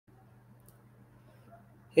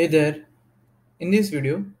Hey there, in this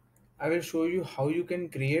video, I will show you how you can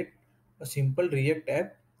create a simple React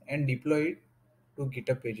app and deploy it to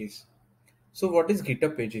GitHub Pages. So what is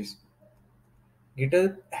GitHub Pages?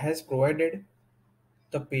 GitHub has provided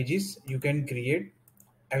the pages you can create.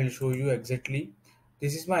 I will show you exactly.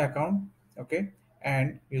 This is my account, okay?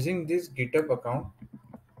 And using this GitHub account,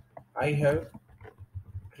 I have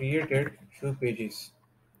created few pages.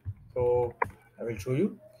 So I will show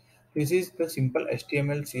you. This is the simple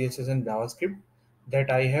HTML, CSS and JavaScript that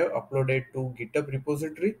I have uploaded to GitHub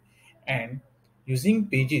repository, and using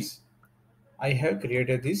pages I have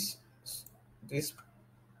created this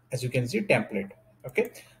as you can see template.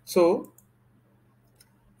 Okay, so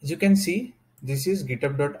as you can see, this is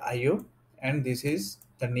github.io and this is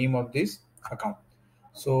the name of this account.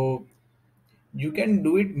 So you can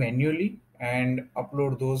do it manually and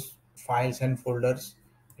upload those files and folders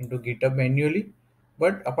into GitHub manually,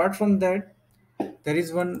 but apart from that there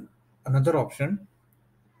is one another option,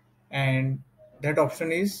 and that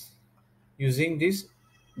option is using this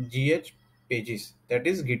gh pages, that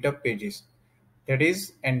is GitHub pages, that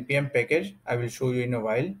is npm package. I will show you in a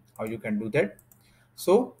while how you can do that.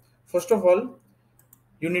 So first of all,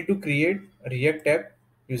 you need to create a React app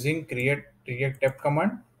using create React app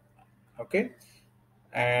command. Okay,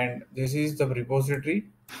 and this is the repository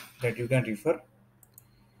that you can refer.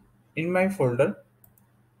 In my folder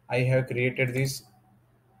I have created this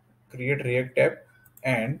create React app,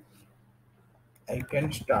 and I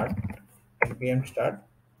can start npm start,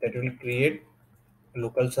 that will create a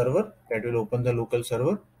local server, that will open the local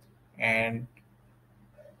server. And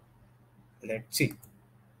let's see,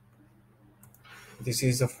 this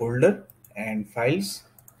is a folder and files.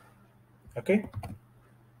 Okay,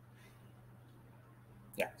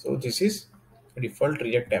 yeah, so this is a default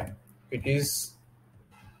React app. It is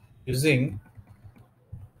using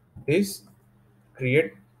this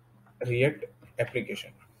create React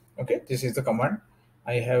application. Okay, this is the command.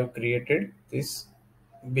 I have created this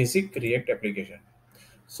basic React application.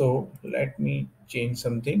 So let me change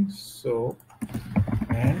something. So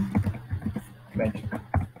and magic,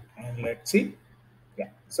 and let's see. Yeah,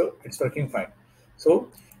 so it's working fine. So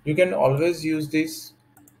you can always use this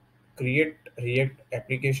create React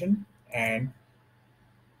application and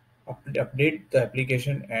update the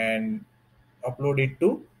application and upload it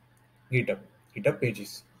to GitHub, GitHub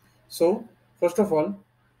pages. So first of all,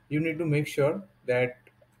 you need to make sure that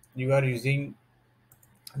you are using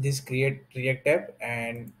this create React app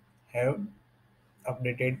and have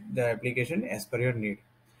updated the application as per your need.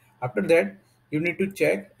 After that, you need to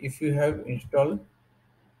check if you have installed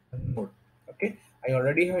Node. Okay, I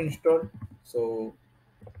already have installed. So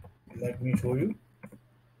let me show you.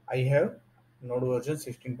 I have Node version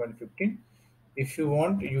 16.15. If you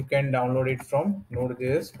want, you can download it from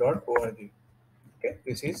nodejs.org. Okay,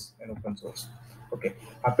 this is an open source. Okay,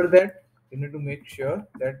 after that you need to make sure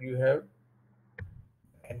that you have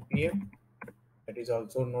npm, that is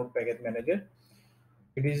also node package manager.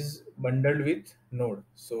 It is bundled with node,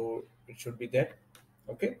 so it should be that.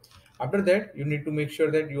 Okay, after that you need to make sure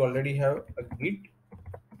that you already have a git.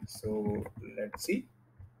 So let's see,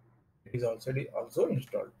 it is also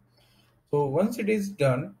installed. So once it is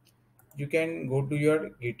done, you can go to your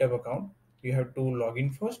GitHub account. You have to log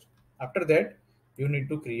in first. After that, you need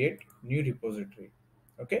to create new repository.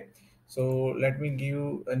 Okay. So let me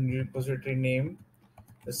give a new repository name.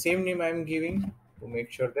 The same name I'm giving to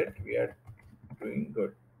make sure that we are doing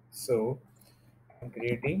good. So I'm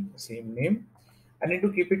creating the same name. I need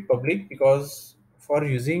to keep it public because for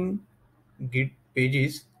using Git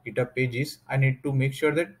pages, GitHub pages, I need to make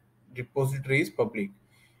sure that repository is public.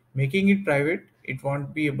 Making it private, it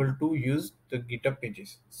won't be able to use the GitHub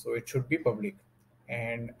pages. So it should be public.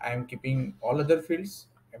 And I'm keeping all other fields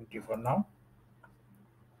empty for now.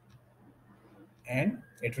 And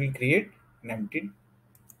it will create an empty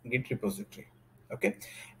Git repository. Okay.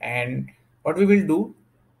 And what we will do,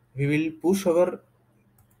 we will push our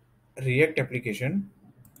React application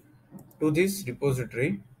to this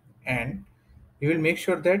repository, and we will make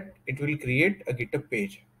sure that it will create a GitHub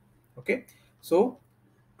page. Okay. So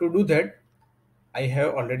to do that, I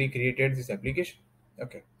have already created this application.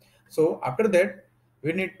 Okay, so after that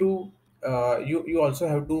we need to you also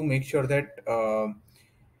have to make sure that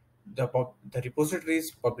the repository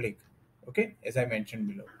is public. Okay, as I mentioned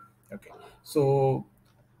below. Okay, so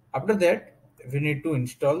after that we need to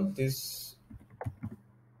install this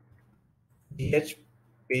gh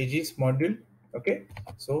pages module. Okay,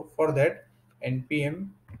 so for that npm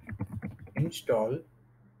install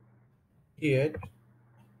gh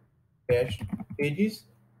dash pages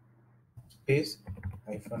space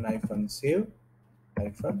hyphen hyphen save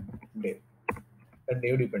hyphen dev. the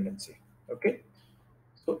dev dependency. Okay,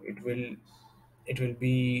 so it will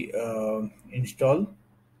be installed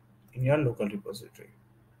in your local repository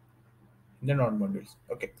in the node modules.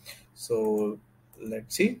 Okay, so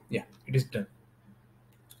let's see. Yeah, it is done.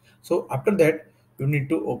 So after that, you need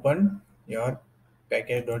to open your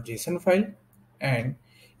package.json file, and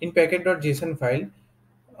in package.json file,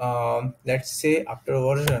 let's say after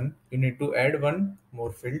version, you need to add one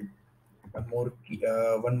more field, one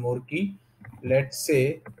more key. Let's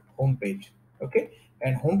say home page. Okay,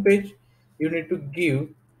 and home page, you need to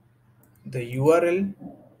give the URL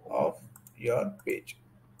of your page.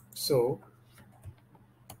 So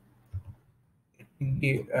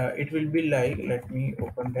it will be like, let me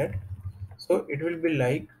open that. So it will be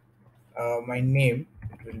like my name,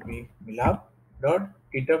 it will be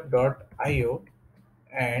milab.github.io,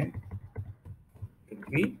 and it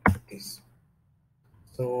will be this.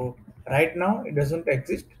 So right now it doesn't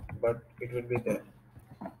exist, but it will be there.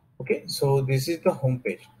 Okay, so this is the home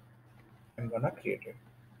page. I'm gonna create it.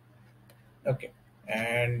 Okay,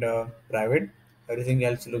 and private, everything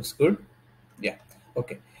else looks good. Yeah,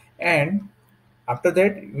 okay, and after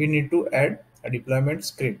that we need to add a deployment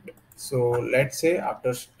script. So let's say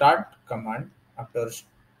after start command, after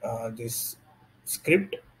this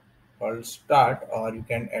script called start, or you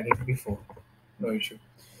can add it before, no issue.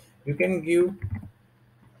 You can give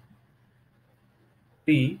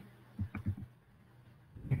pre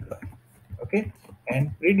deploy. Okay,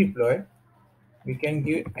 and pre deploy we can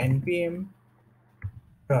give npm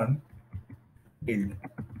run build.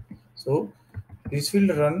 So this will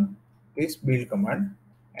run this build command,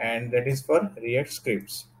 and that is for React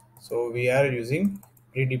scripts. So we are using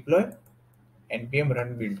pre-deploy npm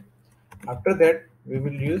run build. After that, we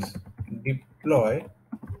will use deploy,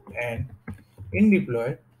 and in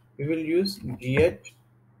deploy we will use gh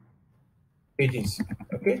pages.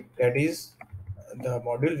 Okay, that is the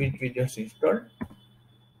module which we just installed,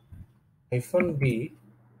 -b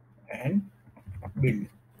and build.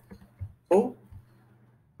 So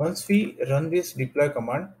once we run this deploy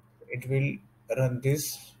command, it will run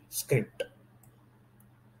this script.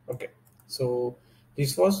 Okay, so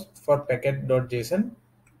this was for packet.json.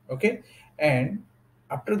 Okay, and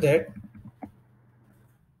after that,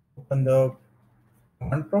 open the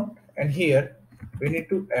command prompt, and here we need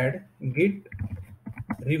to add git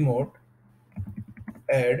remote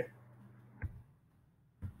add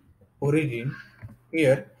origin.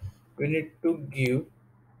 Here we need to give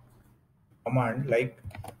command like,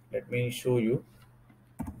 let me show you,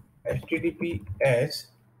 https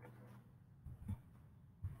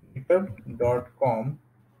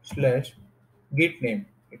github.com/git name.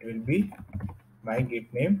 It will be my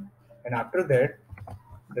git name, and after that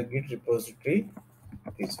the git repository,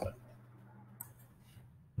 this one,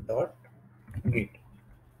 dot git.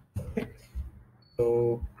 Okay,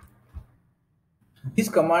 so this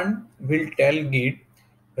command will tell git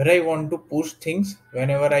where I want to push things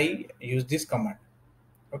whenever I use this command.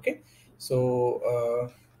 Okay, so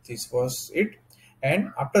this was it,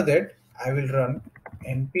 and after that I will run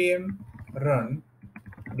npm run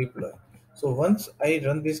deploy. So once I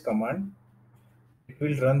run this command, it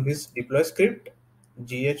will run this deploy script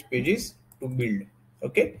gh pages to build.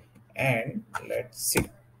 Okay, and let's see,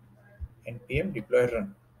 npm deploy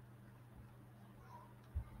run.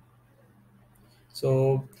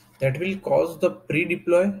 So that will cause the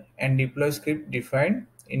pre-deploy and deploy script defined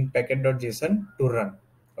in packet.json to run.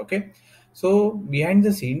 Okay, so behind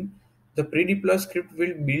the scene, the pre-deploy script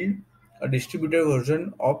will build a distributed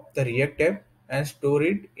version of the React app and store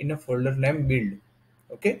it in a folder named build.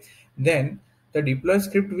 Okay, then the deploy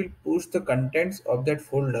script will push the contents of that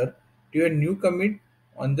folder to a new commit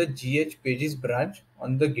on the gh pages branch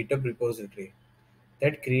on the GitHub repository,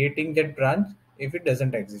 that creating that branch if it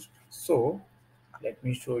doesn't exist. So let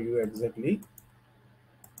me show you exactly.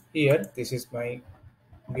 Here this is my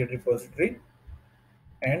git repository,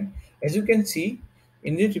 and as you can see,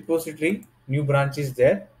 in this repository new branch is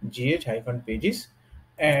there, gh-pages,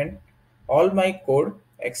 and all my code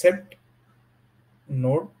except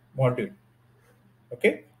node module.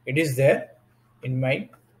 Okay, it is there in my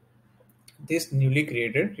this newly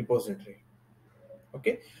created repository.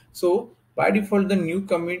 Okay, so by default the new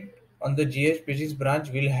commit on the gh pages branch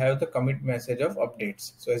will have the commit message of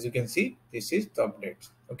updates. So as you can see, this is the updates.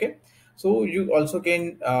 Okay, so you also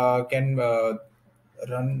can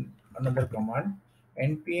run another command,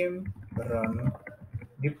 npm run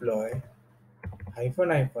deploy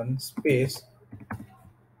space,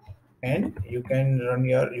 and you can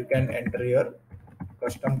enter your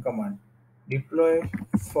custom command, deploy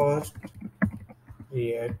first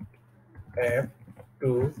React app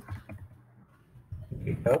to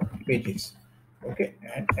GitHub Pages. Okay,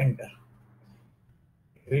 and enter.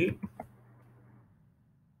 It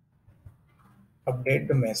will update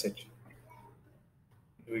the message.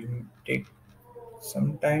 It will take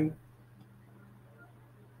some time.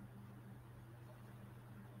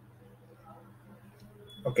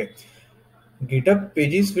 Okay, GitHub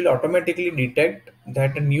Pages will automatically detect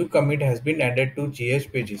that a new commit has been added to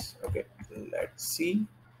GH Pages. Okay, let's see.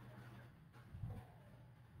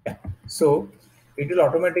 Yeah. So it will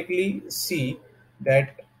automatically see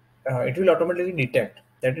that it will automatically detect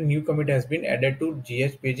that a new commit has been added to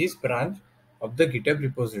GH Pages branch of the GitHub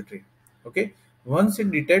repository. Okay. Once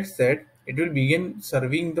it detects that, it will begin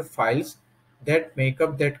serving the files that make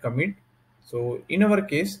up that commit. So in our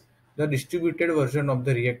case, the distributed version of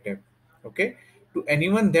the React app. Okay. To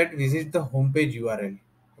anyone that visits the homepage URL.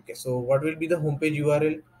 Okay. So what will be the homepage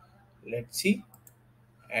URL? Let's see,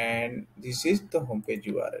 and this is the homepage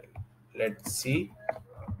URL. Let's see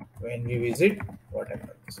when we visit what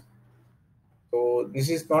happens. So this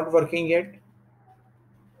is not working yet.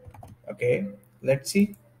 Okay, let's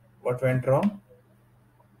see what went wrong.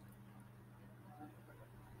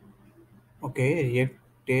 Okay, React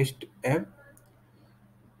test app,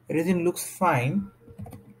 everything looks fine.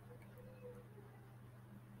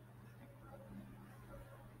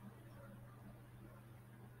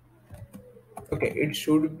 Okay, it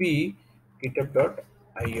should be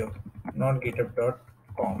github.io, not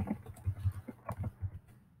github.com.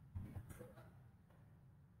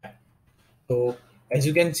 So as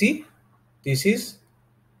you can see, this is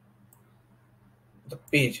the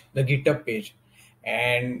page, the GitHub page,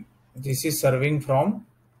 and this is serving from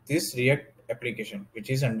this React application, which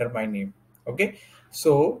is under my name. Okay,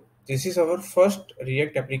 so this is our first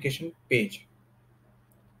React application page,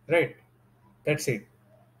 right? That's it.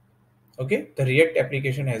 Okay, the React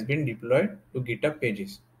application has been deployed to GitHub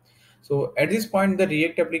Pages. So at this point, the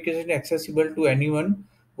React application is accessible to anyone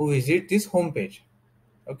who visits this home page.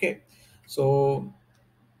 Okay, so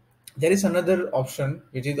there is another option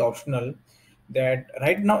which is optional, that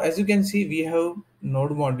right now as you can see we have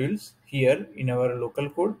node modules here in our local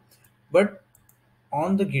code, but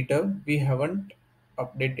on the GitHub we haven't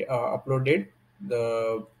uploaded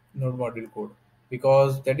the node module code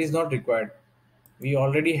because that is not required. We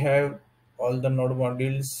already have all the node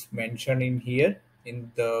modules mentioned in here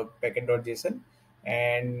in the package.json,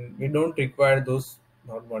 and we don't require those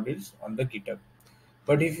node modules on the GitHub.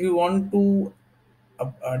 But if you want to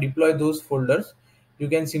deploy those folders, you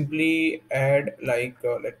can simply add like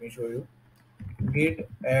let me show you, git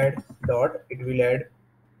add dot, it will add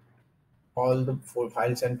all the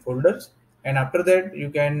files and folders, and after that you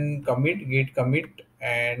can commit git commit,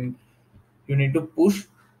 and you need to push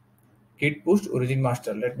git push origin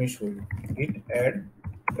master. Let me show you, git add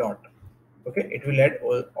dot. Okay, it will add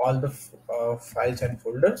all the files and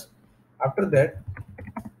folders. After that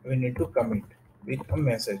we need to commit with a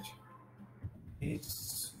message.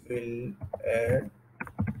 This will add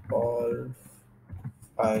all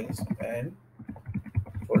files and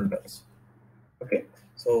folders. Okay,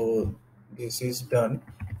 so this is done,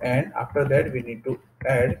 and after that we need to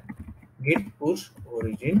add git push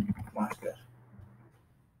origin master.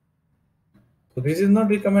 So this is not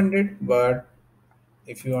recommended, but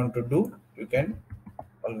if you want to do, you can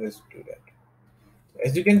always do that.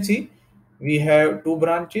 As you can see, we have two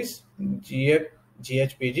branches,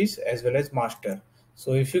 GH pages as well as master.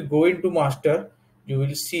 So if you go into master, you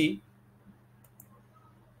will see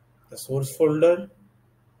the source folder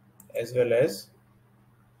as well as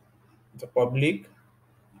the public,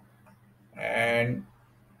 and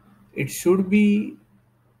it should be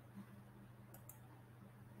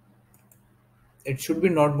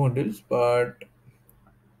node modules, but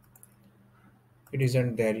it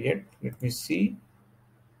isn't there yet. Let me see.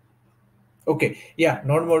 Okay, yeah,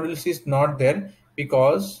 node modules is not there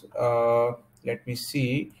because let me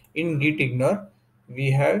see, in git ignore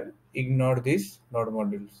we have ignored these node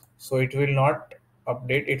modules, so it will not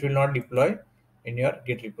update, it will not deploy in your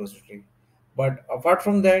git repository. But apart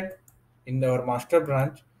from that, in our master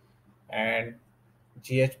branch and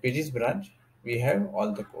gh pages branch, we have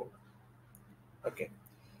all the code. Okay,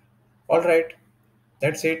 all right,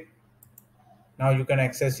 that's it. Now you can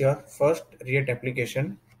access your first React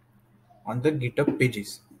application on the GitHub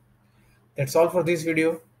pages. That's all for this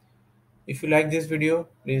video. If you like this video,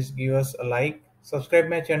 please give us a like, subscribe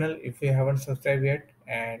my channel if you haven't subscribed yet,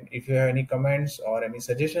 and if you have any comments or any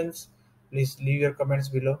suggestions, please leave your comments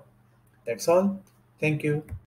below. That's all. Thank you.